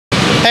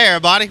Hey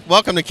everybody,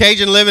 welcome to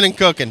Cajun Living and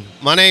Cooking.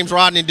 My name's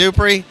Rodney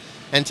Dupree,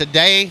 and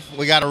today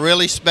we got a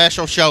really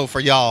special show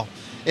for y'all.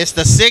 It's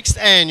the 6th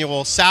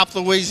annual South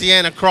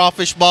Louisiana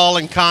Crawfish Ball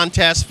and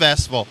Contest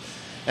Festival.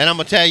 And I'm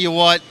gonna tell you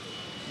what,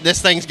 this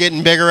thing's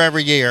getting bigger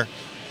every year.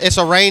 It's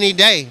a rainy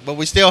day, but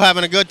we're still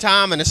having a good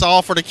time, and it's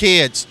all for the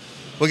kids.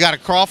 We got a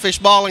crawfish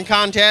balling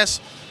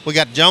contest, we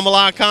got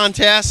jambalaya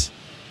contest,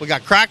 we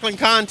got crackling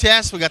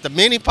contest, we got the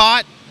mini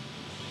pot,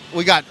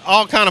 we got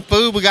all kind of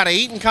food, we got an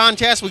eating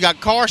contest, we got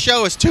car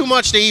show. It's too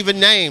much to even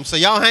name, so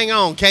y'all hang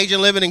on.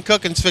 Cajun Living and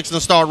Cooking's fixing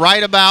to start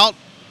right about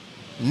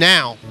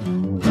now.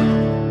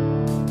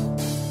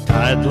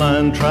 Tide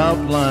line, trout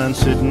line,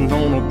 sitting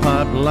on a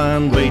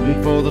pipeline,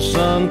 waiting for the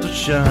sun to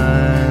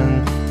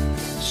shine.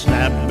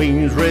 Snap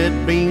beans,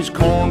 red beans,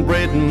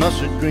 cornbread, and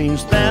mustard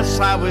greens, that's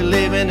how we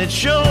live, and it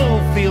sure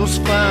feels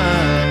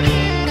fine.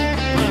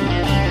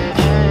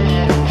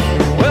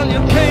 Well,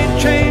 you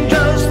can't change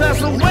us,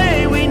 that's the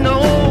way we know.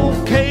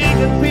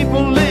 Cajun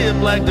people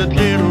live like they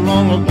did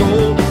long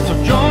ago.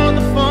 So join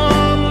the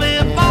fun,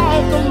 live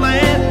off the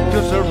land,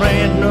 'cause there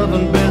ain't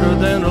nothing better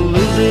than a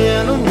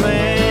Louisiana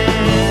man.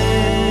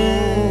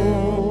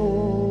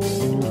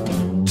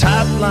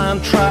 Tight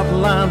line, trout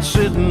line,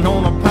 sitting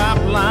on a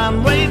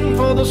pipeline, waiting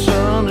for the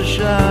sun to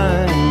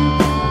shine.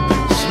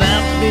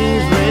 Snap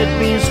beans, red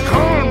beans,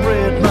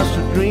 cornbread,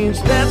 mustard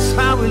greens, that's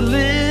how we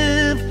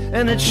live,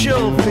 and it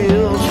sure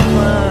feels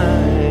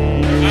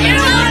fine. You're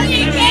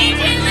watching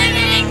Cajun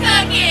Living and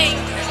Cooking.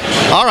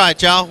 All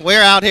right, y'all,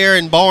 we're out here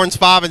in barns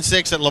 5 and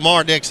 6 at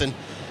Lamar-Dixon,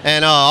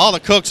 and all the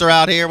cooks are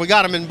out here. We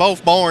got them in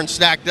both barns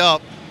stacked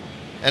up,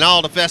 and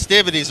all the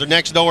festivities are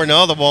next door in the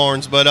other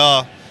barns, but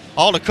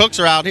all the cooks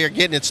are out here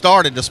getting it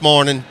started this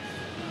morning.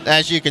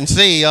 As you can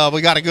see,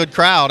 we got a good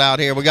crowd out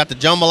here. We got the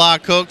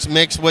jambalaya cooks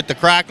mixed with the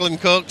crackling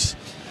cooks,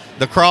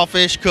 the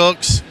crawfish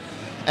cooks,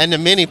 and the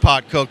mini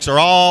pot cooks are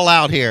all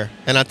out here.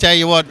 And I tell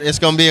you what, it's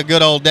going to be a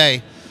good old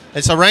day.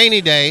 It's a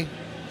rainy day,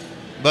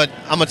 but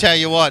I'm going to tell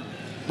you what,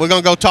 we're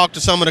going to go talk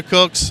to some of the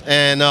cooks,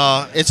 and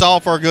it's all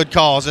for a good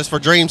cause. It's for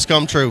Dreams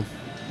Come True.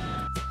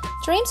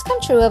 Dreams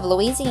Come True of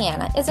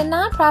Louisiana is a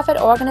nonprofit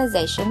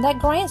organization that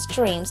grants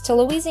dreams to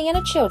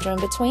Louisiana children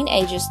between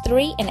ages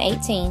 3 and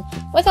 18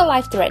 with a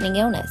life-threatening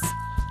illness.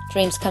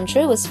 Dreams Come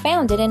True was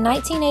founded in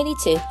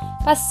 1982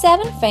 by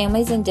 7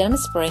 families in Denham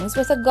Springs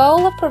with a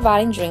goal of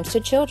providing dreams to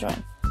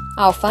children.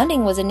 All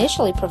funding was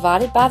initially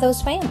provided by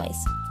those families.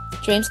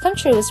 Dreams Come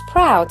True is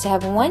proud to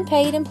have 1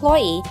 paid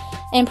employee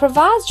and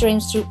provides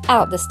dreams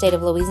throughout the state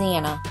of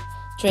Louisiana.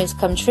 Dreams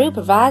Come True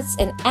provides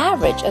an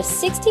average of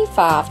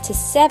 65 to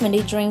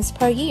 70 dreams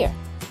per year.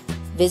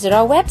 Visit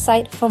our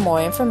website for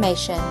more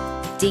information,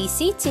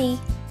 dctofla.com.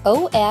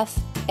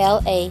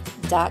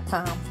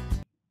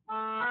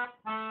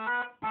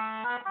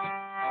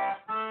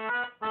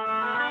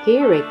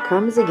 Here it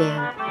comes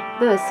again,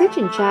 the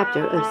Ascension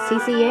chapter of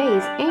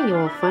CCA's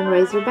annual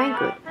fundraiser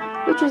banquet,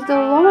 which is the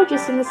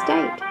largest in the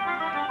state.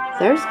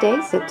 Thursday,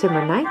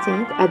 September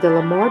 19th at the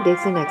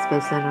Lamar-Dixon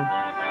Expo Center.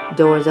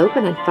 Doors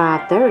open at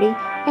 5:30,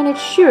 and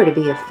it's sure to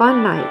be a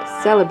fun night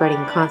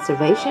celebrating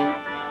conservation,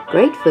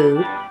 great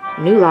food,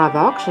 new live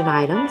auction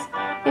items,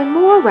 and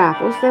more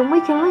raffles than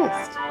we can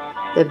list.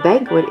 The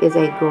banquet is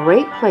a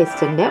great place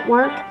to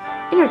network,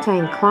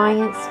 entertain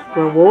clients,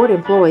 reward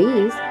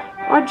employees,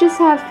 or just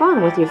have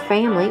fun with your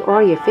family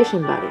or your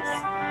fishing buddies.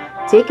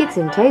 Tickets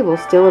and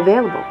tables still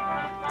available.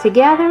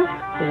 Together,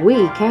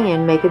 we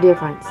can make a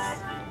difference.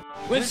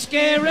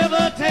 Whiskey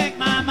River, take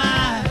my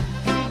mind.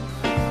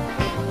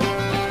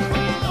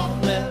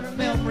 Don't let her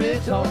memory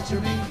torture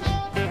me.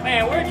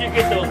 Man, where'd you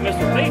get those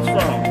Mr. Beats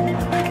from?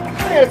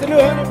 Hey, it's the New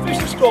Hunting and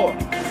Fishing Store.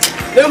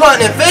 New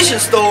Hunting and Fishing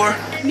Store?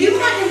 New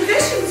Hunting and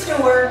Fishing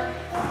Store?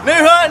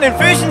 New Hunting and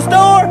Fishing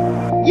Store?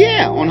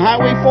 Yeah, on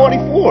Highway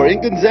 44 in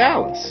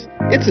Gonzales.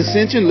 It's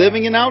Ascension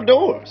Living and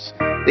Outdoors.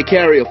 They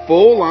carry a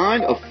full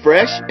line of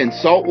fresh and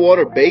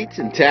saltwater baits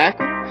and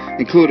tackle,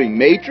 including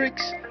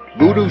matrix,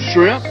 voodoo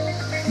shrimp,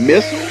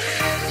 missile,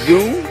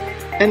 zoom,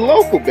 and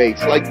local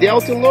baits like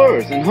Delta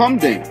lures and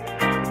humding.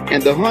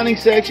 And the hunting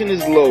section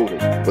is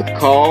loaded with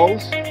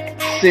calls,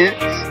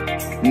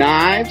 scents,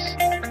 knives,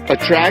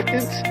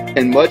 attractants,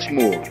 and much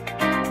more.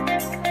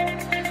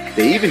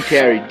 They even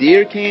carry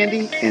deer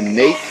candy and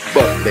Nate's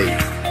buck bait.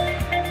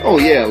 Oh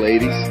yeah,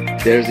 ladies,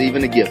 there's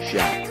even a gift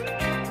shop.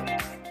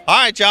 All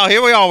right, y'all,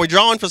 here we are. We're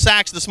drawing for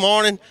sacks this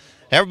morning.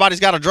 Everybody's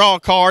got to draw a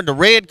card. The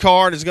red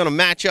card is going to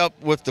match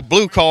up with the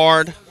blue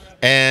card,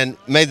 and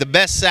may the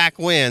best sack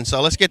win.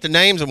 So let's get the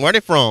names and where they're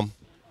from.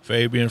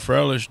 Fabian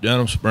Frelish,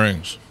 Denham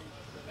Springs.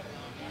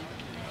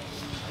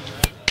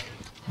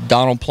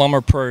 Donald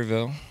Plummer,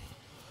 Prairieville.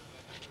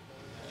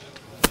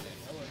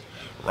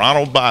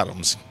 Ronald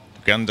Bottoms,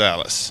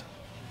 Gonzales.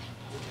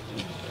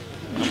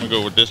 I'm going to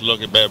go with this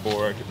lucky bad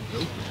boy right here.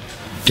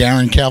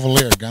 Garen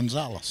Cavalier,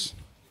 Gonzales.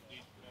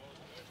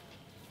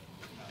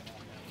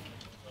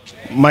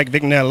 Mike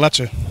Vignell,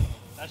 Lutcher.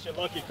 That's your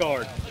lucky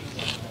card.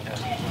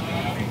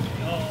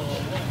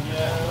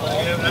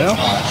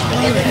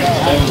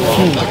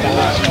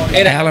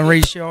 Alan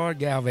Richard,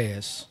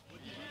 Galvez.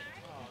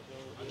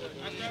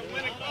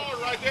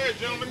 right there,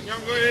 gentlemen. Y'all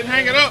go ahead and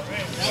hang it up.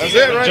 That's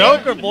it right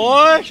Joker,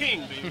 boy.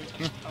 King, baby.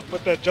 I'll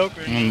put that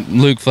Joker in.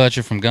 I'm Luke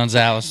Fletcher from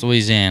Gonzales,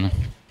 Louisiana.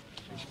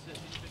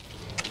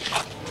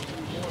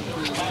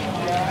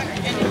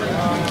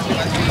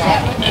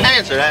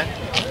 Answer that.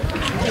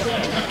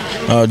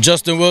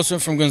 Justin Wilson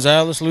from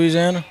Gonzales,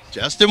 Louisiana.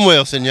 Justin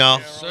Wilson, y'all.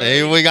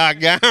 Hey, we got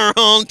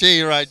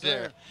guarantee right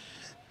there.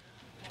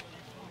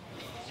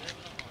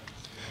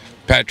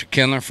 Patrick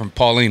Kindler from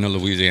Paulina,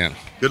 Louisiana.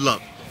 Good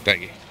luck.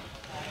 Thank you.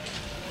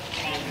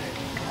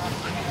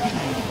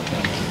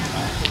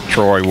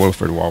 Troy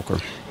Wilford Walker.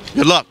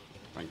 Good luck.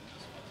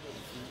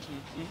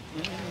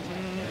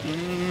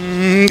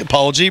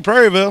 Paul G.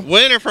 Prairieville.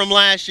 Winner from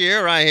last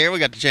year right here. We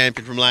got the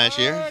champion from last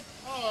year.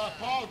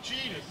 Paul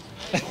cheated.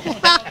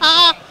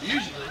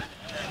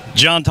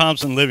 John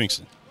Thompson,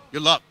 Livingston.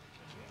 Good luck.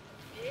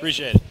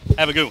 Appreciate it.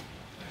 Have a good one.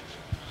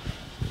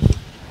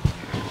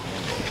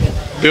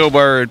 Bill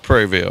Bird,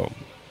 Prairieville.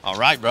 All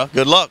right, bro.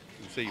 Good luck.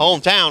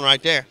 Hometown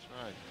right there.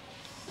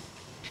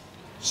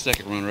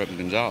 Second runner up in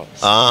Gonzales.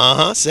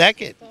 Uh-huh.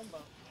 Second.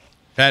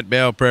 Pat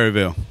Bell,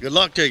 Prairieville. Good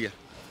luck to you.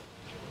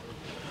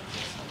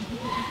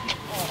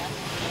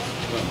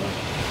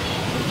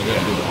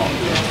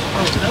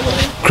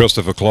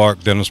 Christopher Clark,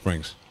 Denham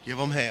Springs. Give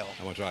them hell.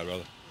 I'm going to try,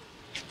 brother.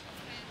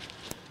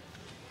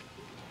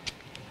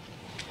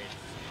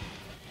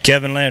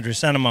 Kevin Landry,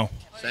 Santa Mo.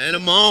 Santa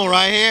Mo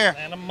right here.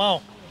 Santa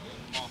Mo.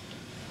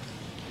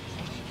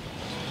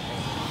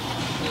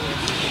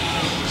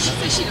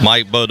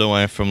 Mike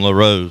Baudouin from La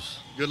Rose.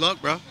 Good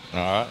luck, bro. All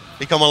right.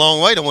 He come a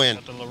long way to win.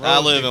 I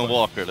live in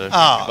Walker, though,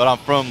 Oh. but I'm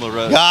from La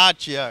Rose.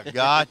 Gotcha.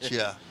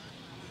 Gotcha.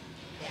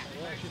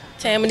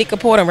 Tamanika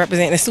Porter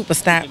representing the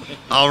Superstar.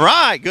 All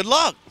right. Good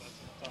luck.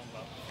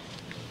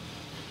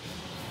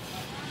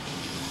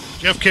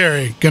 Jeff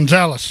Carey,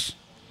 Gonzales.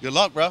 Good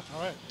luck, bro. All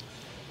right.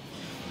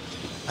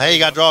 Hey, you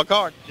got to draw a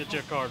card. Get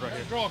your card right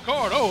here. Draw a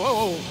card.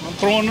 Oh. I'm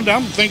throwing it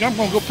down. I think I'm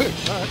going to go pick.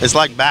 It's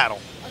like battle.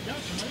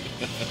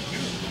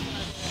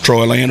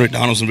 Troy Landry,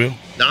 Donaldsonville.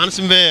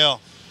 Donaldsonville.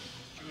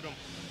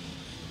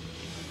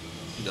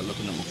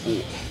 Looking number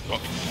 4.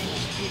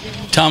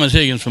 Thomas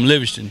Higgins from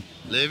Livingston.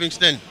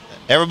 Livingston.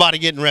 Everybody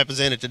getting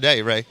represented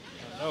today, Ray.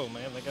 Oh,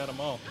 man, they got them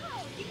all.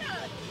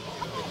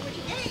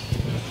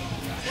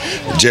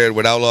 Jared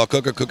with Outlaw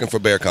Cooker, cooking for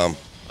Bearcom.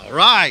 All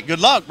right. Good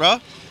luck, bro.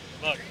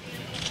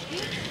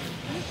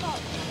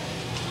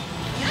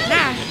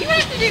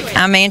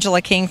 I'm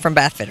Angela King from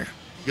Bathfitter.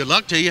 Good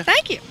luck to you.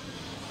 Thank you.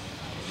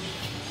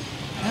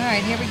 All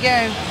right, here we go.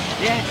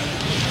 Yeah.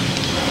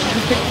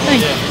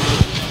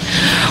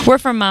 We're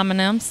from Mama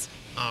Nims.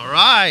 All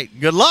right.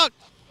 Good luck.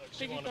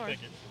 There you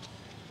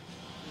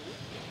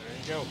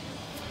go.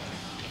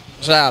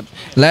 What's up?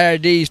 Larry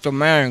D's from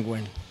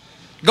Maringouin.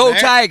 Go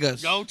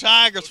Tigers! Go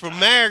Tigers from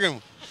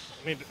Marigan.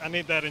 I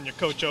need that in your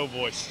Coach O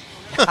voice.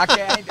 I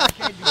can't do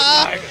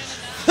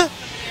it.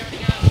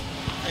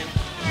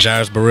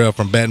 Jairus Burrell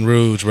from Baton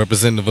Rouge,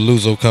 representing the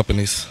Veluzo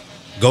Companies.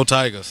 Go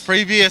Tigers.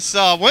 Previous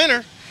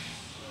winner.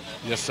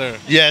 Yes, sir.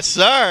 Yes,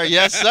 sir.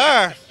 Yes,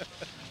 sir.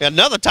 Got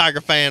another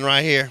Tiger fan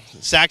right here.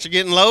 Sacks are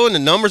getting low and the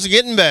numbers are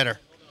getting better.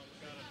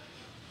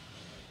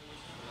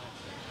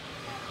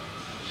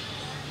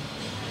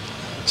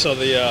 So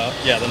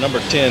the number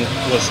 10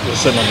 was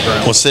sitting on the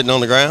ground. Was sitting on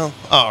the ground?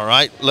 All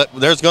right.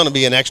 There's going to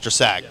be an extra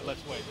sack. Yeah,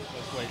 let's wait.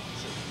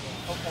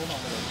 Hold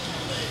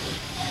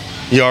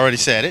on. You already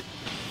said it.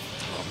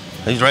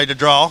 He's ready to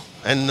draw.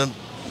 And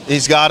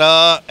he's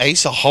got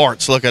Ace of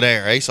Hearts. Look at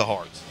there. Ace of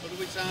Hearts. What do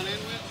we sign in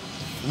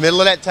with?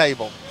 Middle of that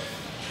table.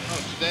 Oh,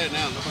 it's dead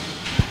now.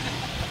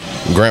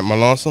 Grant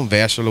Malonson,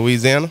 Vassar,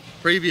 Louisiana.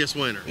 Previous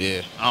winner.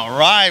 Yeah. All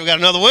right. We got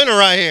another winner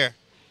right here.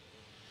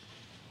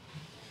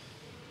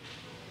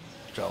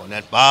 Drawing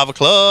that 5 of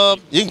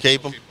club. You can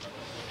keep him.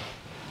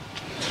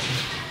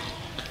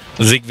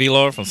 Zeke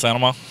Villar from Santa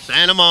Ma.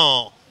 Santa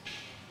Ma.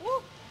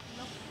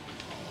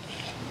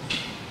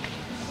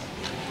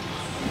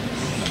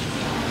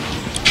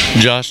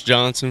 Josh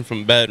Johnson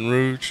from Baton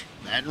Rouge.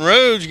 Baton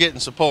Rouge getting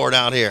support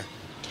out here.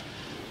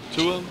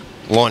 2 of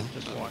them? 1.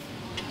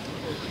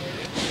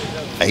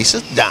 Ace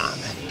of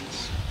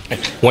diamonds.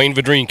 Wayne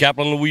Vadrine,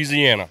 Kaplan,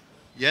 Louisiana.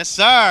 Yes,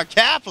 sir.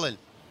 Kaplan.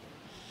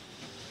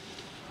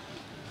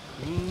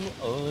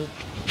 All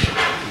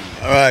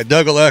right,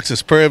 Doug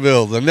Alexis,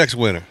 Prairieville, the next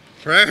winner.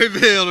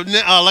 Prairieville.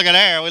 Oh, look at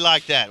there. We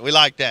like that. We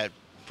like that.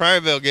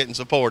 Prairieville getting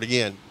support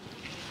again.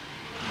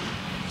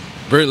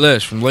 Brett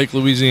Lesh from Lake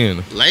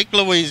Louisiana. Lake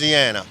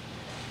Louisiana.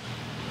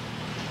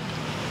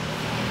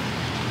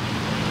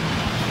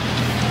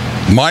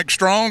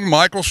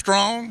 Michael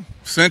Strong,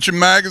 Ascension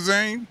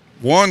Magazine.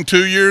 Won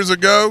 2 years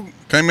ago.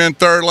 Came in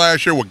 3rd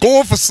last year. We're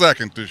going for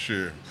 2nd this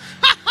year.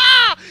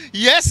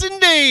 Yes,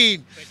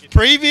 indeed.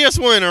 Previous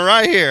winner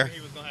right here. He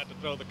was going to have to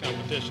throw the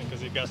competition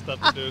because he's got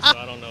stuff to do, so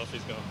I don't know if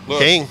he's going to.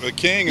 King. The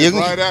King is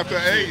right after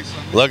Ace.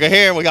 Look at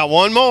here. We got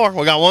one more.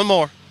 We got one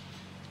more.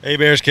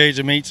 A-Bears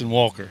Cajun Meats in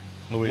Walker,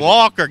 Louisiana.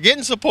 Walker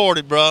getting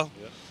supported, bro.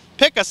 Yep.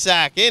 Pick a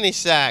sack, any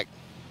sack.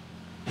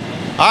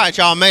 All right,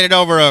 y'all made it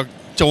over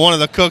to one of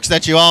the cooks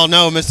that you all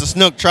know, Mr.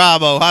 Snook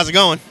Tribo. How's it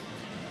going?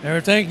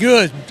 Everything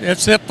good,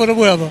 except for the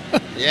weather.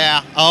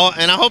 Yeah. Oh,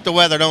 and I hope the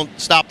weather don't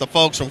stop the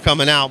folks from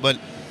coming out. But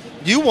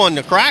you won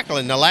the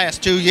crackling the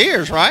last 2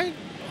 years, right?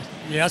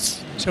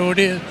 Yes, sure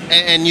did.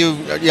 And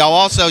y'all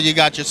also, you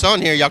got your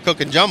son here. Y'all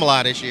cooking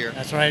jambalaya this year.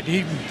 That's right.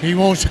 He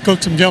wants to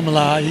cook some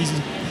jambalaya.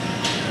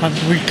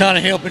 We kind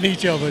of helping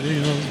each other,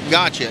 you know.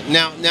 Gotcha.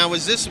 Now,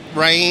 is this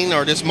rain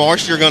or this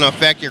moisture going to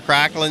affect your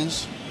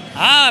cracklings?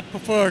 I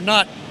prefer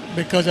not,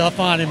 because I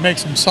find it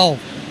makes them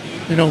soft.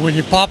 You know, when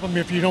you pop them,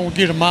 if you don't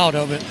get them out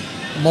of it,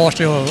 the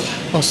moisture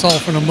will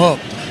soften them up.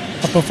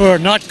 I prefer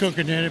not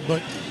cooking in it,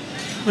 but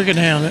we can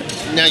handle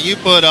it. Now, you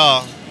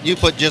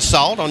put just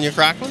salt on your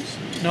cracklings?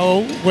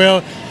 No,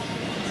 well,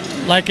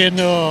 like in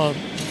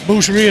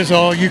boucheries,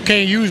 you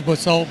can't use but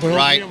salt, but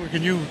over here we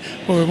can use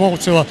what we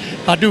want. So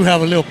I do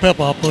have a little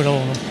pepper I put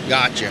on them.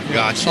 Gotcha.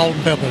 Salt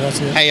and pepper,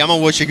 that's it. Hey, I'm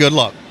gonna wish you good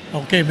luck.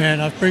 Okay,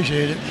 man, I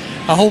appreciate it.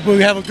 I hope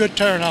we have a good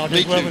turnout.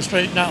 This weather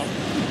straighten out.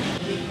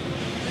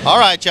 All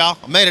right, y'all.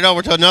 I made it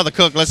over to another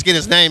cook. Let's get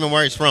his name and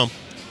where he's from.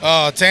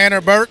 Tanner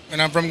Burke,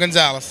 and I'm from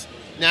Gonzales.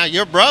 Now,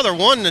 your brother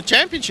won the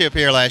championship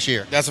here last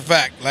year. That's a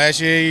fact.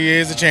 Last year he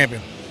is a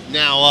champion.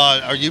 Now,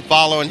 are you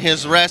following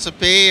his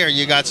recipe, or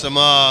you got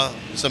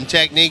some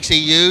techniques he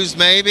used,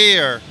 maybe,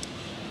 or?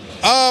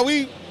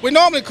 We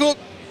normally cook.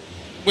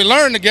 We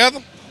learn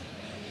together.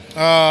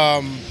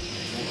 The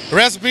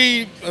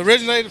recipe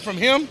originated from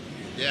him.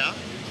 Yeah.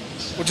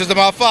 Which is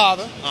my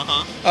father.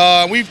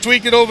 We've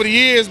tweaked it over the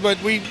years, but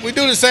we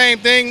do the same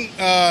thing.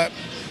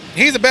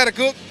 He's a better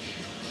cook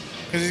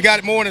because he's got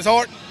it more in his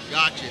heart.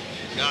 Gotcha.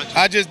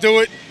 I just do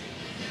it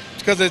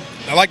because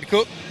I like to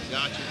cook.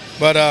 Gotcha.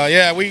 But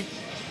yeah,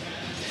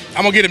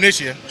 I'm gonna get him this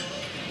year.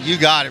 You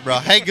got it, bro.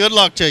 Hey, good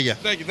luck to you.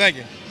 Thank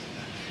you.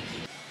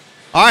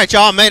 All right,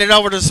 y'all, made it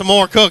over to some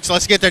more cooks.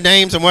 Let's get their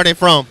names and where they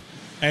from.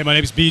 Hey, my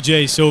name is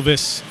BJ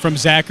Silvis from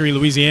Zachary,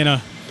 Louisiana.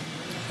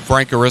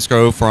 Frank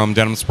Orisco from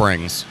Denham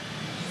Springs.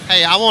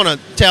 Hey, I want to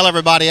tell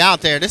everybody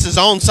out there, this is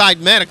On-Site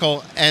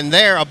Medical, and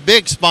they're a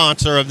big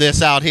sponsor of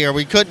this out here.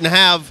 We couldn't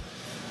have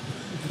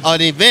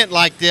an event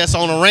like this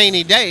on a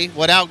rainy day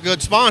without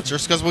good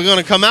sponsors, because we're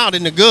going to come out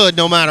in the good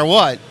no matter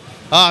what.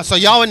 So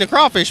y'all in the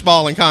crawfish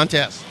balling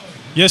contest?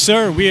 Yes,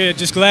 sir. We're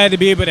just glad to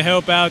be able to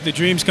help out the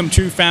Dreams Come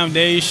True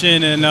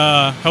Foundation, and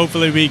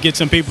hopefully we get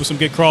some people some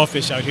good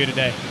crawfish out here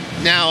today.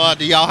 Now,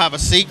 do y'all have a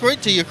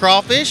secret to your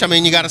crawfish? I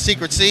mean, you got a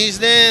secret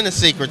seasoning, a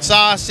secret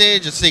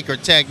sausage, a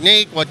secret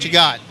technique. What you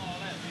got?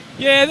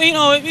 Yeah, you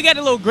know, we got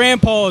a little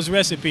grandpa's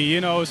recipe, you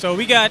know, so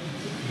we got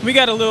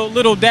a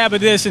little dab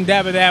of this and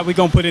dab of that we're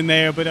going to put in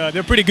there, but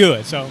they're pretty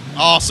good, so.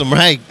 Awesome.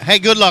 Hey,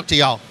 good luck to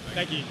y'all.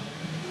 Thank you.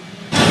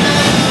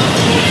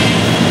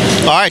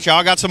 All right,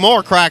 y'all, got some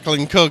more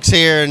crackling cooks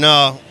here, and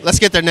let's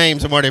get their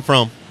names and where they're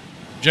from.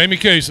 Jamie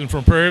Kaysen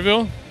from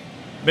Prairieville.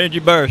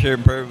 Benji Burris here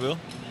in Prairieville.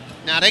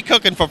 Now, they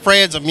cooking for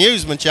Fred's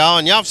Amusement, y'all,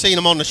 and y'all have seen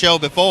them on the show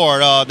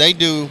before. They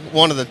do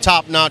one of the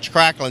top-notch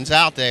cracklings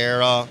out there.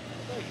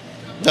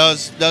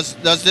 Does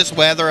this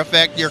weather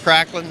affect your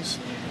cracklings?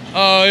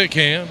 It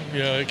can.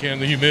 Yeah, it can.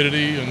 The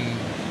humidity and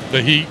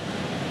the heat.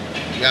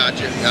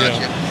 Gotcha.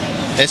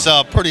 Yeah. It's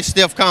a pretty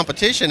stiff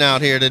competition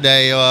out here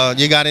today.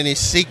 You got any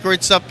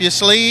secrets up your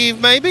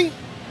sleeve, maybe?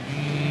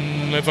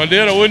 If I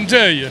did, I wouldn't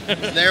tell you.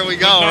 There we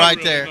go, right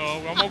really, there.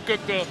 No. I'm going to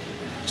cook the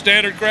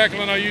standard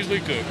crackling I usually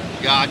cook.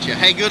 Gotcha.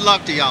 Hey, good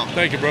luck to y'all.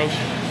 Thank you, brother.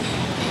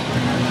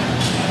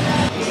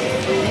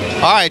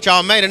 All right,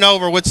 y'all, made it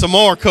over with some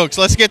more cooks.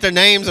 Let's get their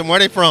names and where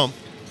they from.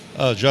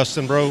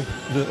 Justin Bro,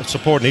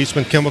 supporting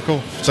Eastman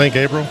Chemical, St.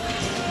 Gabriel.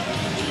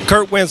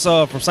 Kurt Wentz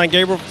from St.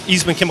 Gabriel,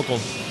 Eastman Chemical.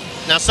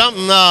 Now,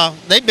 something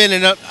they've been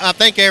in it, I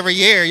think every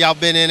year y'all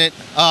been in it.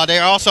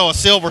 They're also a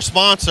silver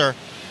sponsor,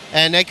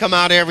 and they come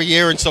out every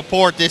year and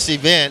support this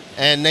event,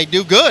 and they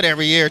do good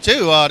every year,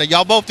 too.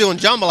 Y'all both doing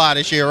jambalaya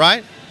this year,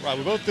 right? Right,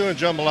 we're both doing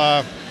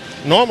jambalaya.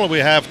 Normally we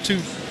have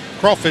 2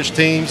 crawfish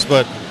teams,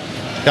 but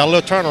got a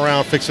little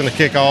turnaround fixing to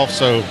kick off,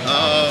 so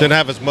didn't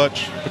have as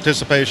much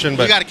participation.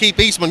 But you got to keep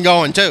Eastman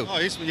going, too. Oh,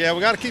 Eastman, yeah,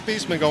 we got to keep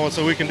Eastman going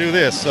so we can do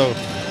this. So,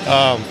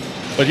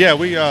 but yeah,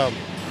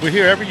 we're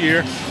here every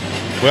year.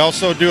 We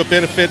also do a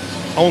benefit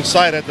on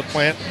site at the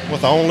plant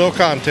with our own little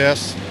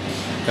contest.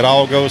 It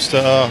all goes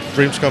to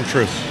Dreams Come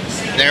True.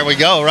 There we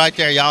go, right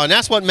there, y'all. And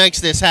that's what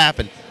makes this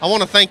happen. I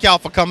want to thank y'all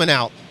for coming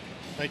out.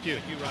 Thank you.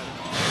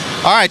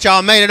 All right,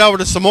 y'all, made it over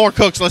to some more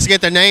cooks. Let's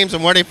get their names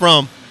and where they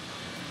from.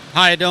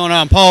 How you doing?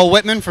 I'm Paul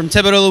Whitman from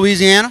Thibodaux,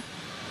 Louisiana.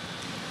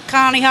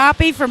 Connie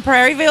Hoppy from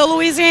Prairieville,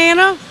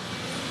 Louisiana.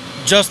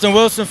 Justin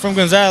Wilson from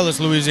Gonzales,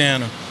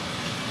 Louisiana.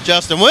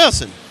 Justin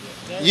Wilson.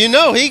 You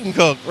know he can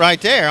cook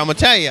right there, I'm going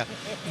to tell you.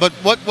 But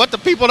what the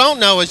people don't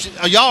know is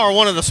y'all are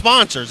one of the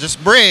sponsors. It's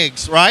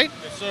Briggs, right?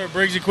 Yes, sir.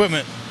 Briggs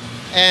Equipment.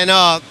 And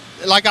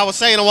like I was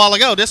saying a while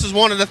ago, this is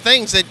one of the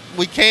things that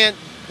we can't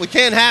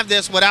have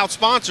this without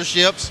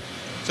sponsorships.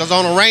 Because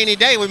on a rainy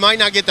day, we might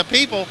not get the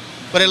people,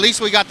 but at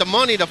least we got the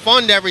money to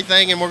fund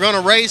everything, and we're going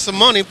to raise some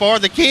money for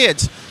the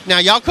kids. Now,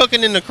 y'all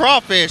cooking in the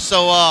crawfish,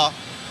 so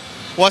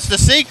what's the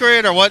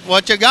secret, or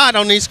what you got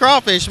on these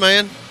crawfish,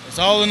 man? It's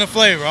all in the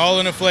flavor, all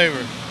in the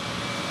flavor.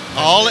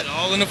 All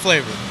in the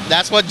flavor.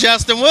 That's what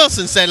Justin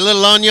Wilson said. A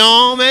little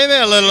onion, maybe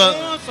a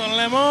little. Some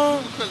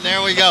lemon.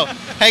 There we go.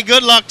 Hey,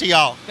 good luck to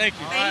y'all. Thank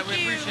you. All right,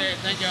 we appreciate it.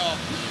 Thank y'all.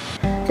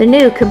 The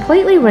new,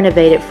 completely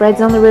renovated Fred's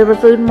on the River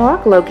Food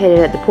Mark, located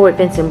at the Port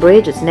Vincent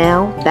Bridge, is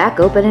now back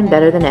open and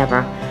better than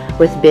ever.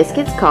 With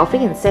biscuits,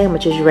 coffee, and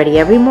sandwiches ready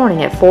every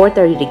morning at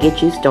 4:30 to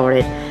get you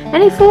started.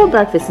 And a full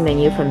breakfast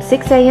menu from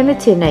 6 a.m. to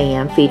 10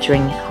 a.m.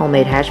 featuring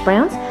homemade hash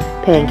browns,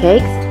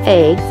 pancakes,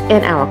 eggs,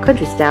 and our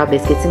country-style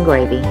biscuits and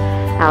gravy.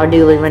 Our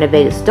newly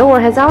renovated store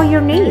has all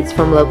your needs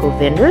from local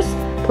vendors,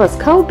 plus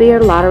cold beer,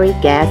 lottery,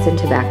 gas, and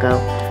tobacco.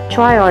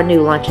 Try our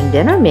new lunch and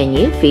dinner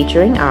menu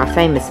featuring our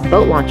famous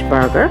boat launch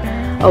burger,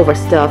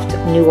 overstuffed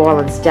New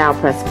Orleans-style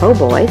pressed po'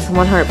 boys,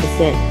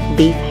 100%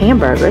 beef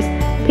hamburgers,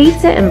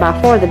 pizza, and by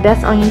far the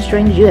best onion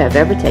strings you have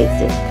ever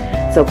tasted.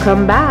 So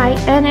come by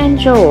and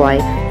enjoy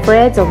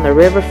Fred's on the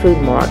River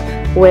Food Mark,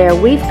 where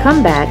we've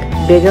come back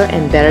bigger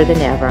and better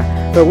than ever,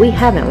 but we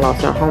haven't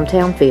lost our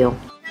hometown feel.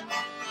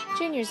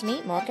 Junior's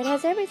Meat Market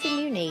has everything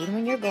you need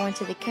when you're going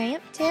to the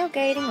camp,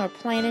 tailgating, or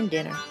planning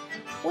dinner.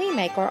 We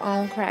make our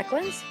own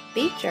cracklings,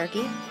 beef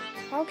jerky,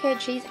 hog head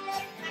cheese,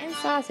 and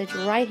sausage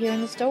right here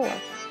in the store.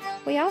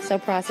 We also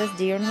process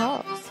deer and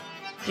hogs.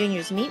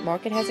 Junior's Meat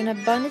Market has an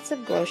abundance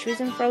of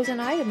groceries and frozen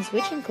items,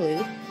 which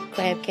include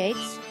crab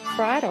cakes,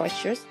 fried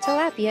oysters,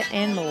 tilapia,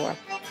 and more.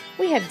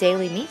 We have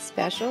daily meat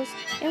specials,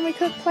 and we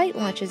cook plate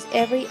lunches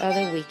every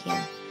other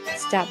weekend.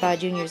 Stop by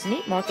Junior's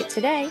Meat Market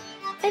today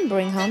and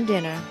bring home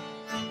dinner.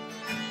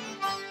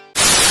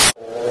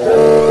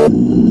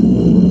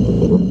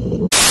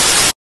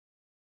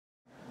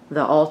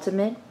 The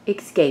Ultimate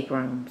Escape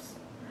Rooms.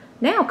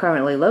 Now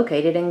currently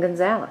located in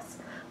Gonzales.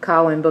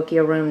 Call and book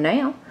your room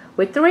now.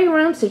 With 3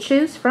 rooms to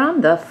choose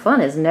from, the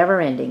fun is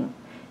never ending.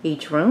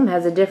 Each room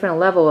has a different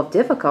level of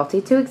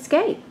difficulty to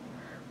escape.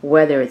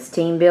 Whether it's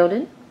team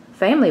building,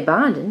 family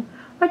bonding,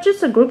 or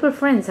just a group of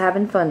friends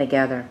having fun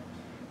together.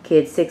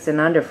 Kids 6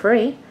 and under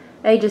free,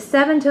 ages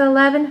 7 to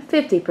 11,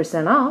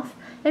 50% off,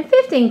 and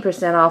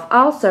 15% off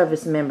all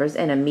service members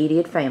and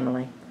immediate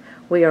family.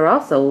 We are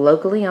also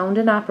locally owned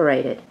and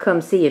operated.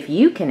 Come see if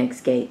you can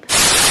escape.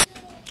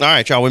 All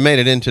right, y'all, we made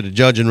it into the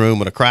judging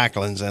room of the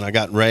Cracklins, and I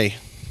got Ray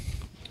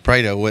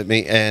Prado with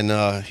me,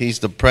 and he's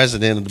the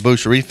president of the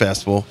Boucherie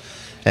Festival.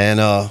 And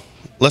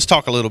let's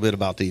talk a little bit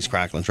about these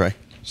Cracklins, Ray.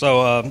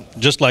 So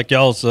just like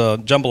y'all's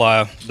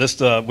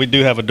jambalaya, we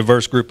do have a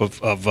diverse group of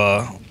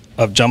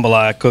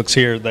jambalaya cooks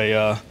here.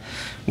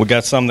 We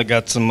got some that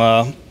got some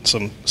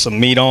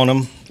meat on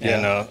them,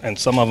 and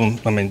some of them,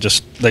 I mean,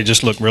 they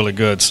just look really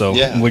good. So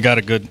we got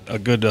a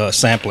good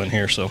sampling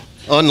here. So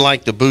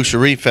unlike the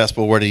Boucherie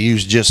Festival where they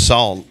use just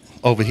salt,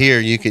 over here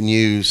you can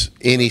use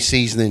any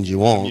seasonings you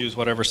want. Use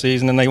whatever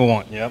seasoning they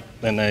want. Yep.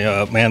 And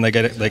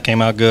they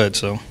came out good.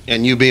 So.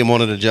 And you being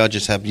one of the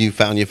judges, have you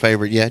found your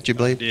favorite yet? You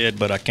believe? I did,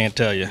 but I can't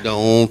tell you.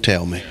 Don't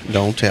tell me.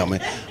 Don't tell me.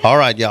 All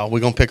right, y'all, we're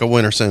gonna pick a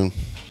winner soon.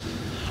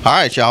 All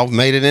right, y'all,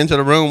 made it into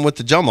the room with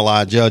the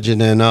jambalaya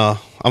judging, and I'm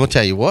gonna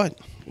tell you what,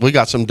 we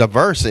got some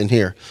diverse in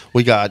here.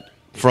 We got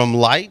from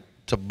light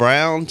to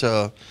brown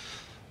to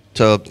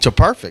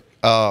perfect.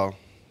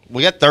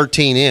 We got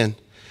 13 in,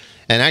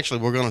 and actually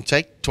we're gonna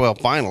take 12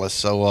 finalists.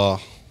 So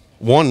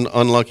one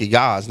unlucky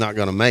guy is not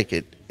gonna make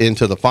it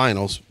into the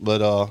finals, but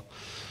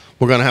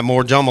we're gonna have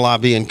more jambalaya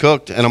being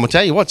cooked. And I'm gonna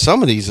tell you what,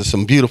 some of these are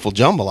some beautiful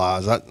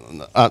jambalayas.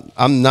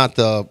 I'm not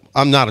a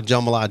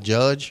jambalaya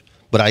judge,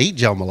 but I eat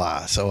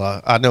jambalaya, so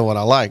I know what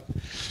I like.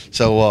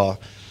 So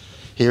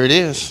here it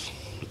is,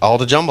 all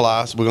the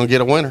jambalayas. We're gonna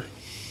get a winner.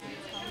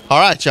 All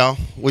right, y'all,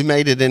 we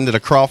made it into the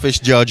crawfish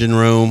judging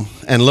room,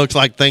 and looks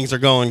like things are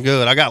going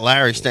good. I got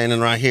Larry standing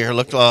right here.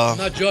 Look, I'm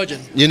not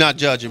judging. You're not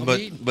judging,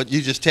 but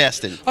you just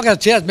testing. I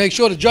got to test, make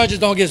sure the judges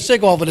don't get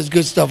sick off of this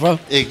good stuff, bro.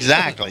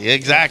 Exactly.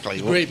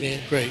 Great, man,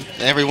 great.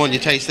 Everyone you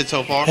tasted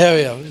so far? Hell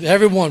yeah,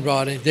 everyone,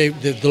 bro. They're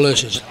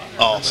delicious.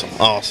 Awesome.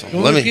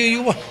 Let me give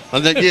you one.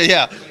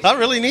 Yeah, I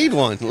really need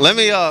one. Let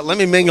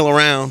me mingle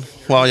around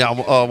while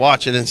y'all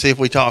watching and see if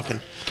we talking.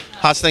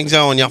 How's things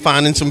going? Y'all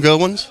finding some good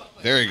ones?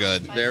 Very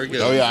good. Very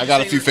good. Oh yeah, I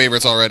got a few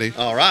favorites already.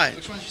 All right.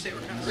 Which ones you say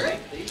were kind of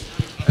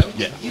great?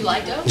 Yeah. You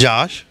like those?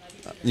 Josh,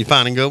 you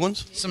finding good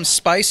ones? Some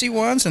spicy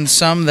ones and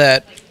some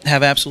that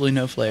have absolutely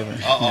no flavor.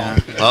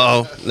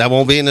 Uh-oh. That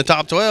won't be in the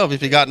top 12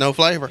 if you got no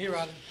flavor.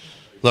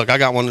 Look, I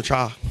got one to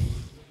try.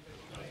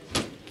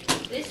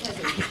 This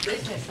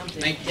has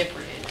something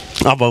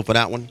different. I'll vote for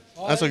that one.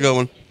 That's a good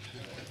one.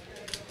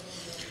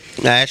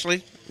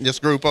 Ashley, this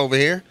group over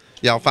here,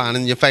 y'all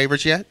finding your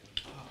favorites yet?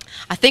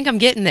 I think I'm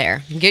getting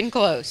there. I'm getting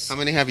close. How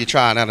many have you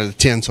tried out of the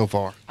 10 so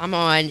far? I'm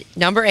on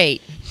number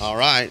 8. All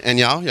right, and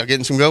y'all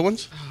getting some good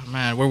ones? Oh,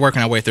 man, we're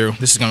working our way through.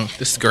 This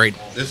is great.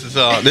 This is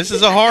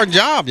a hard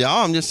job,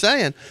 y'all. I'm just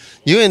saying.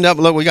 You end up,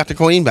 look, we got the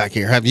queen back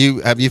here. Have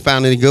you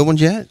found any good ones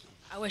yet?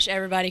 I wish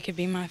everybody could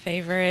be my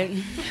favorite.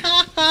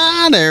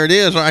 There it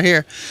is, right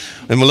here.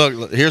 And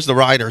look, here's the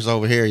writers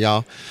over here,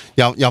 y'all.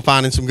 Y'all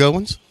finding some good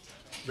ones?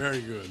 Very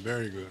good,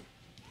 very good.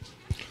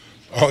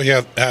 Oh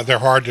yeah, they're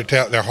hard to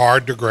tell. They're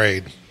hard to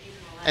grade.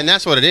 And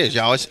that's what it is,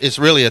 y'all. It's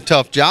really a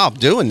tough job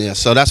doing this.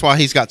 So that's why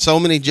he's got so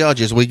many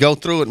judges. We go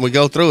through it and we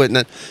go through it. And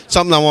that's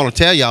something I want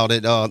to tell y'all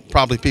that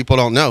probably people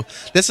don't know.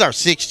 This is our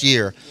 6th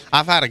year.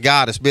 I've had a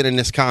guy that's been in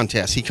this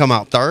contest. He come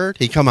out 3rd,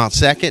 he come out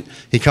 2nd,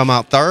 he come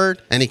out 3rd,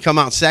 and he come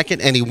out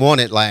 2nd, and he won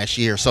it last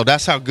year. So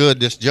that's how good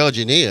this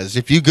judging is.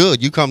 If you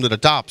good, you come to the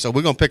top. So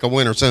we're going to pick a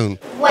winner soon.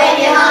 When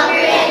you're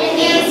hungry and you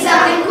need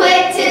something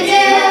quick to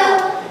do,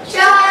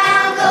 try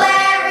Uncle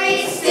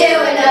Larry's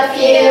stew in a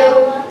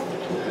few.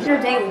 Your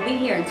day will be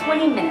here in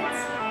 20 minutes.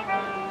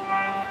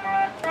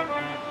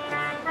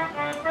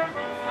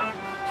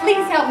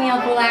 Please help me,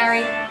 Uncle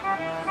Larry.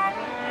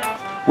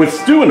 With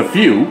stew in a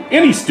few,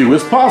 any stew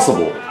is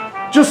possible.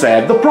 Just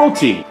add the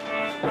protein.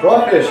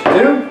 Crawfish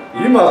stew?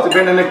 You must have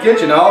been in the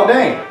kitchen all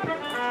day.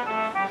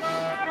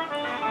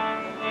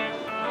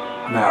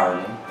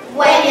 Marilyn.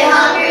 When you're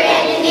hungry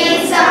and you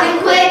need something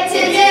quick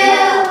to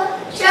do,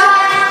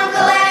 try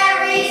Uncle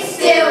Larry's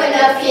stew in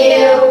a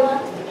few.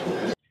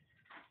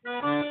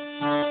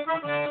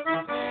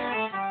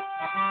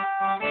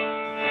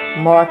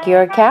 Mark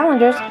your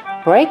calendars,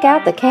 break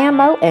out the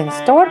camo, and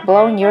start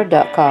blowing your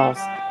duck calls.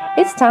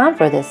 It's time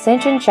for the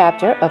Ascension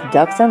chapter of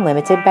Ducks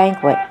Unlimited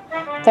Banquet.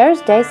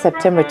 Thursday,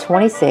 September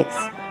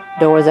 26th.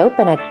 Doors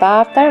open at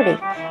 5:30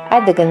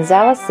 at the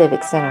Gonzales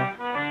Civic Center.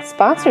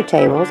 Sponsor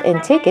tables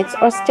and tickets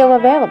are still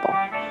available.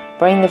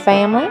 Bring the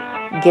family,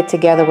 get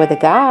together with the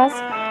guys,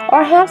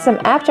 or have some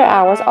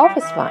after-hours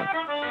office fun.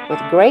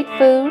 With great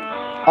food,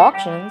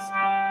 auctions,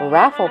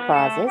 raffle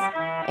prizes,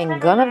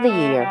 and Gun of the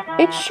Year,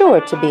 it's sure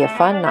to be a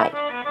fun night.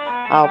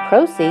 All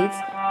proceeds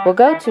will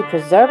go to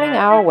preserving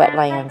our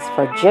wetlands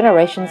for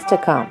generations to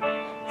come.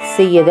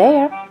 See you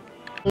there.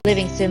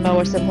 Livingston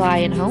Mower Supply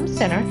and Home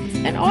Center,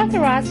 an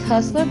authorized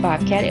Hustler,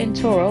 Bobcat, and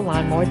Toro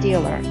lawnmower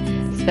dealer,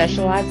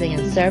 specializing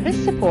in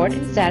service, support,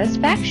 and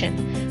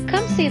satisfaction.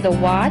 Come see the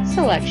wide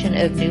selection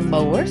of new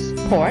mowers,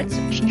 parts,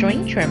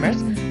 string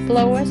trimmers,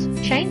 blowers,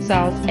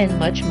 chainsaws, and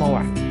much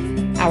more.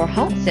 Our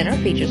home center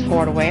features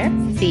hardware,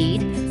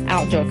 feed,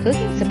 outdoor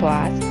cooking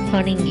supplies,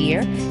 hunting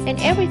gear, and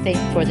everything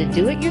for the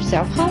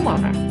do-it-yourself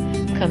homeowner.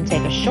 Come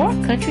take a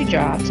short country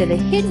drive to the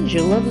hidden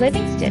jewel of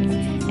Livingston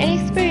and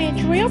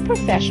experience real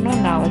professional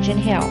knowledge and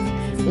help.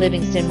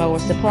 Livingston Mower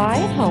Supply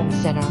and Home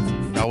Center.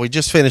 We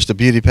just finished a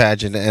beauty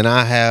pageant, and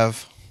I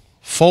have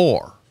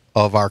 4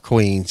 of our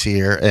queens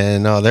here,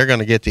 and they're going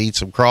to get to eat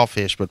some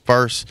crawfish. But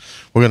first,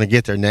 we're going to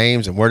get their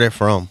names and where they're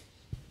from.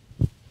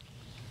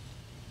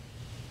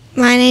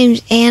 My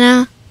name's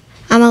Anna.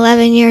 I'm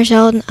 11 years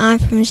old, and I'm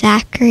from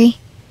Zachary.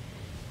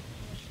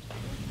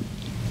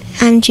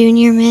 I'm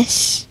junior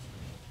miss.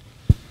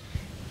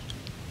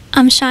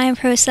 I'm Cheyenne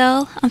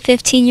Procell. I'm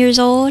 15 years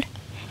old,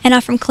 and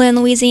I'm from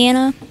Clinton,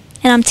 Louisiana,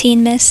 and I'm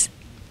teen miss.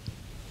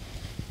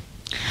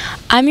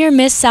 I'm your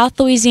Miss South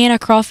Louisiana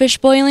Crawfish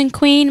Boiling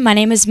Queen. My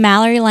name is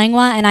Mallory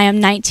Langlois, and I am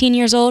 19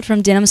 years old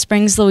from Denham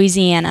Springs,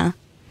 Louisiana.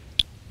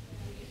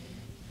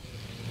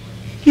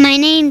 My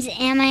name's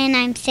Emma, and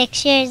I'm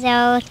 6 years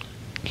old,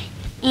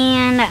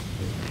 and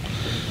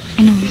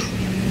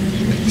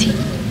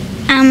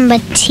I'm a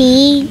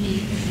teen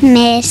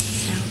Miss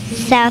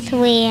South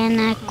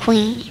Louisiana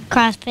Queen,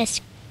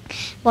 Crawfish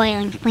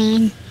Boiling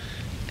Queen.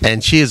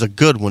 And she is a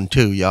good one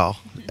too, y'all.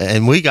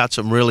 And we got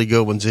some really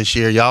good ones this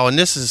year, y'all. And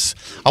this is,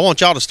 I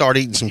want y'all to start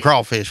eating some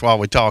crawfish while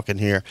we're talking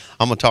here.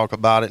 I'm going to talk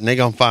about it, and they're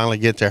going to finally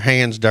get their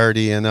hands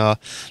dirty. And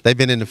they've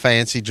been in the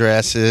fancy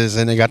dresses,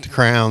 and they got the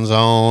crowns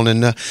on,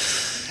 and the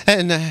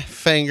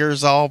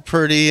fingers all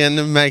pretty, and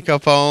the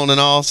makeup on, and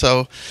all.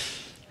 So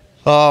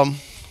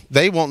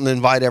they want to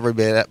invite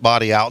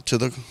everybody out to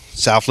the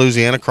South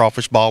Louisiana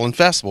Crawfish Balling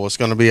Festival. It's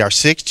going to be our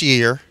 6th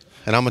year.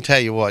 And I'm going to tell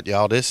you what,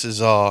 y'all, this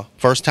is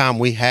first time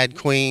we had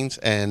queens,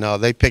 and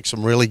they picked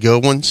some really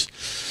good ones.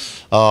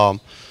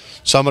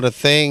 Some of the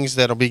things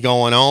that will be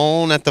going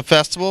on at the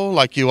festival,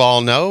 like you all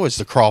know, is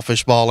the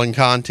crawfish balling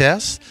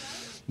contest,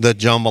 the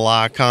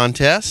jambalaya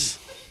contest,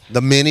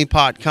 the mini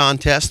pot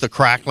contest, the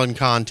crackling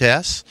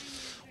contest.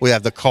 We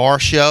have the car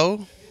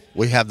show.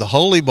 We have the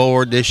holy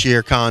board this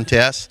year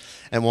contest,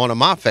 and one of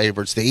my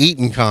favorites, the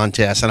eating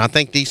contest. And I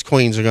think these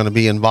queens are going to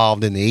be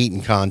involved in the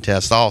eating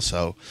contest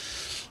also.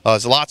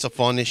 It's lots of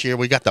fun this year.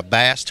 We got the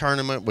bass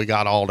tournament. We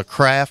got all the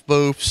craft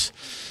booths.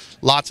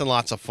 Lots and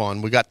lots of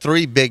fun. We got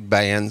 3 big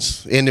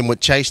bands, ending with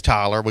Chase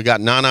Tyler. We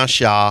got Nana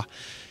Shah.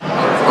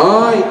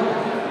 All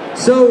right.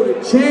 So the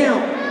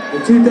champ, the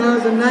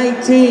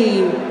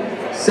 2019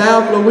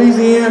 South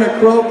Louisiana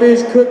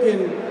Crawfish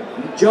Cooking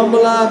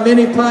Jambalaya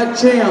Mini Pot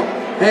Champ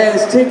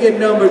has ticket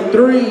number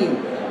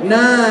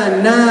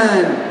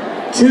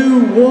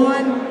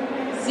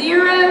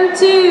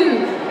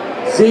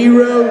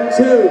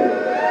 3992102.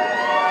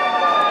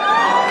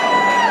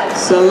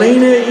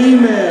 Selena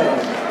Email.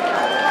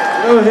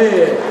 Go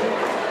ahead.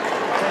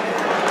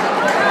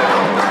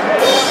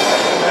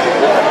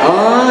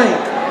 All right.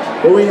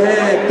 Well, we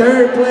had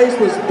 3rd place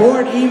was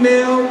Bort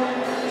Email,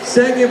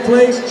 2nd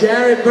place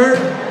Jared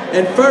Burton,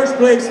 and 1st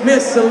place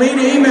Miss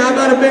Selena Email. How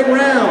about a big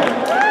round?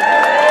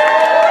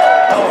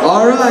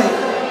 All right.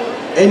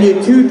 And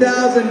your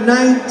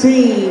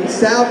 2019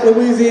 South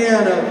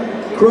Louisiana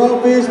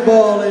crawfish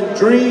balling,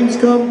 dreams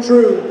come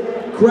true,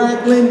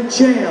 crackling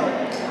champ.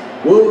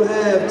 We'll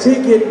have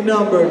ticket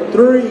number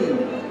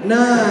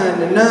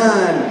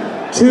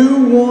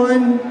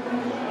 39921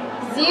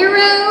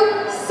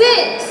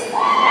 06.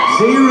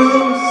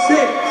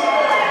 06.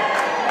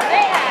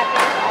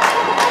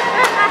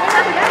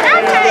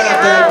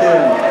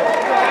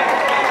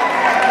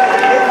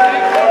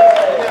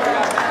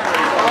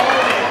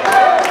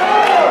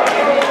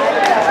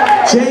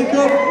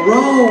 Jacob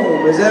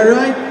Rome, is that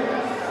right?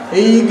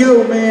 Here you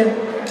go, man.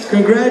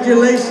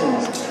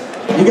 Congratulations.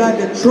 You got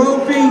the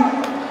trophy,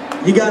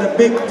 you got a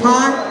big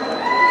pot,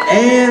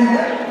 and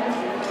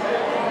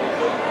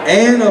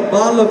a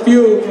bottle of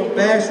fuel from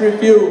Bass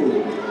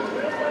Refuel.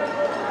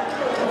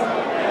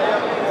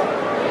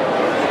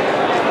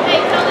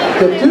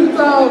 The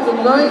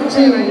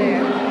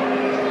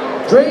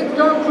 2019 Dreams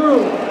Come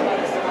True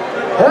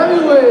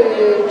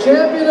Heavyweight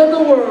Champion of the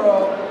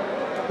World,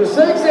 the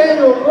 6th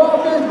Annual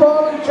Crawfish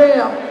Balling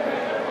Champ,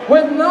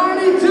 with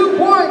 92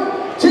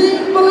 points,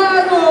 Team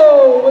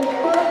Palazzo, with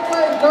first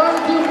place,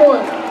 92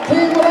 points,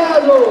 Team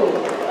Palazzo.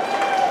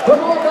 Come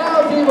on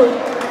down, Team.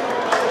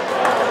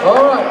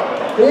 All right,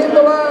 Team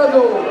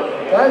Palazzo,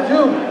 that's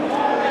you.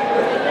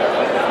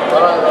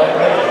 All right,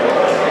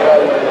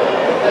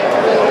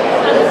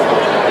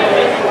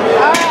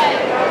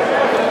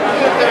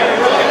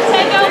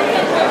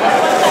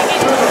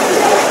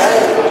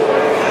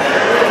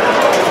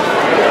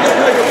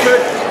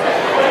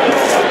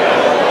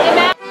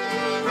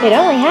 It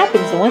only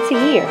happens once a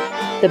year.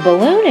 The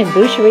Balloon and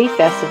Boucherie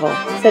Festival,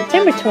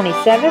 September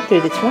 27th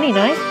through the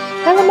 29th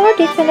at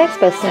Lamar-Dixon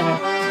Expo Center.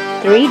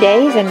 3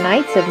 days and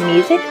nights of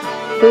music,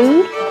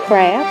 food,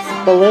 crafts,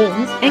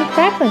 balloons, and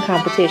crackling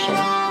competitions.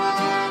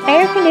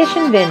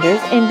 Air-conditioned vendors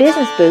and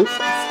business booths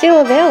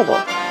still available,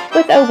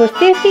 with over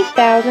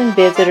 50,000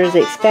 visitors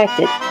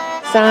expected.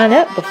 Sign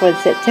up before the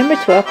September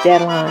 12th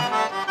deadline.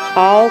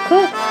 All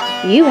cooks,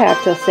 you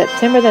have till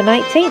September the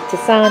 19th to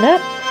sign up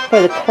for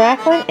the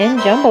Crackling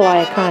and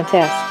Jambalaya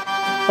contest.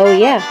 Oh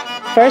yeah,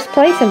 first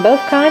place in both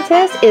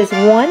contests is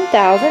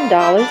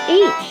 $1,000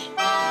 each.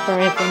 For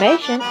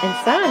information and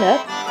sign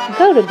up,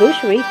 go to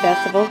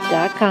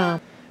boucheriefestival.com.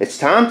 It's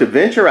time to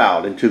venture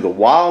out into the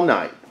wild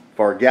night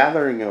for a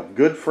gathering of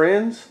good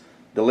friends,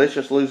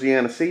 delicious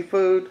Louisiana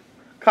seafood,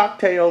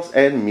 cocktails,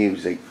 and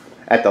music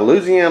at the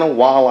Louisiana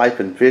Wildlife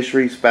and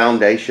Fisheries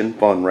Foundation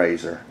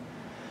fundraiser.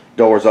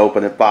 Doors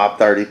open at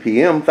 5:30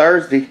 p.m.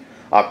 Thursday,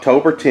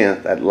 October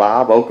 10th at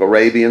Live Oak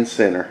Arabian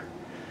Center.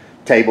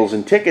 Tables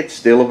and tickets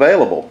still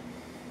available.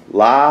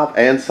 Live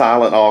and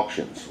silent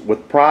auctions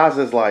with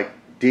prizes like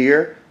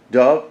deer,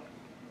 duck,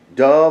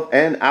 dove,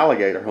 and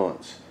alligator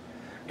hunts.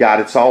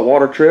 Guided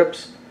saltwater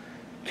trips,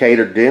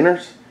 catered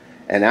dinners,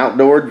 and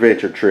outdoor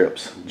adventure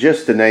trips,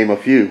 just to name a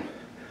few.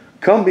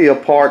 Come be a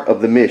part of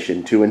the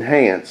mission to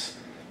enhance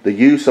the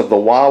use of the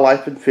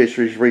wildlife and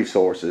fisheries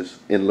resources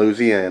in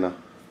Louisiana.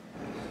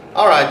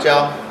 All right,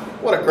 y'all.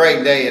 What a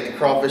great day at the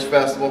Crawfish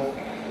Festival.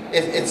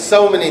 It's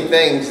so many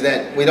things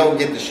that we don't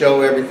get to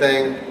show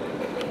everything.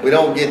 We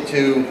don't get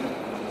to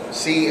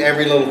see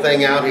every little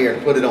thing out here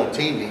and put it on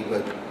TV,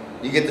 but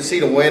you get to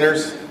see the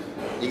winners,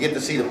 you get to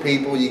see the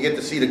people, you get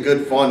to see the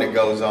good fun that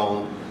goes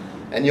on,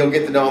 and you'll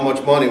get to know how much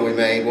money we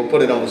made. We'll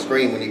put it on the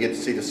screen when you get to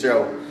see the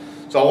show.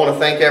 So I want to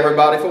thank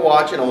everybody for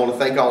watching. I want to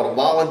thank all the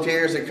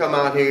volunteers that come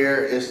out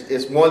here.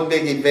 It's one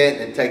big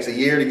event, and it takes a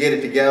year to get it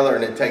together,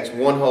 and it takes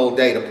one whole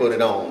day to put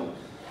it on.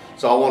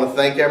 So I want to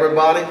thank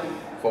everybody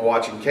for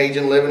watching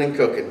Cajun Living and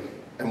Cooking,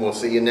 and we'll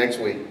see you next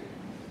week.